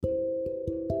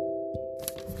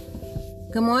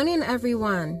Good morning,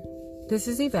 everyone. This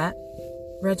is Yvette,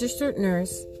 registered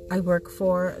nurse. I work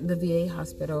for the VA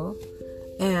hospital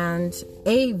and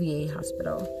a VA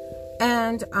hospital.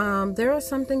 And there is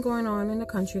something going on in the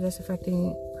country that's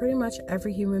affecting pretty much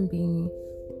every human being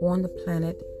on the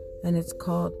planet, and it's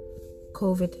called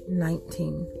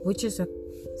COVID-19, which is a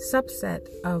subset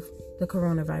of the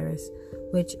coronavirus,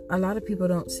 which a lot of people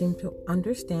don't seem to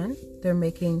understand. They're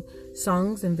making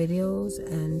songs and videos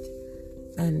and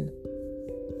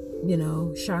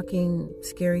shocking,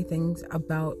 scary things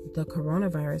about the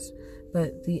coronavirus.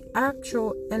 But the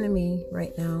actual enemy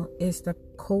right now is the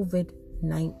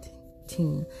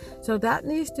COVID-19. So that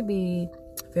needs to be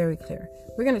very clear.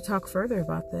 We're going to talk further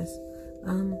about this.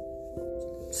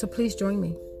 So please join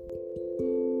me.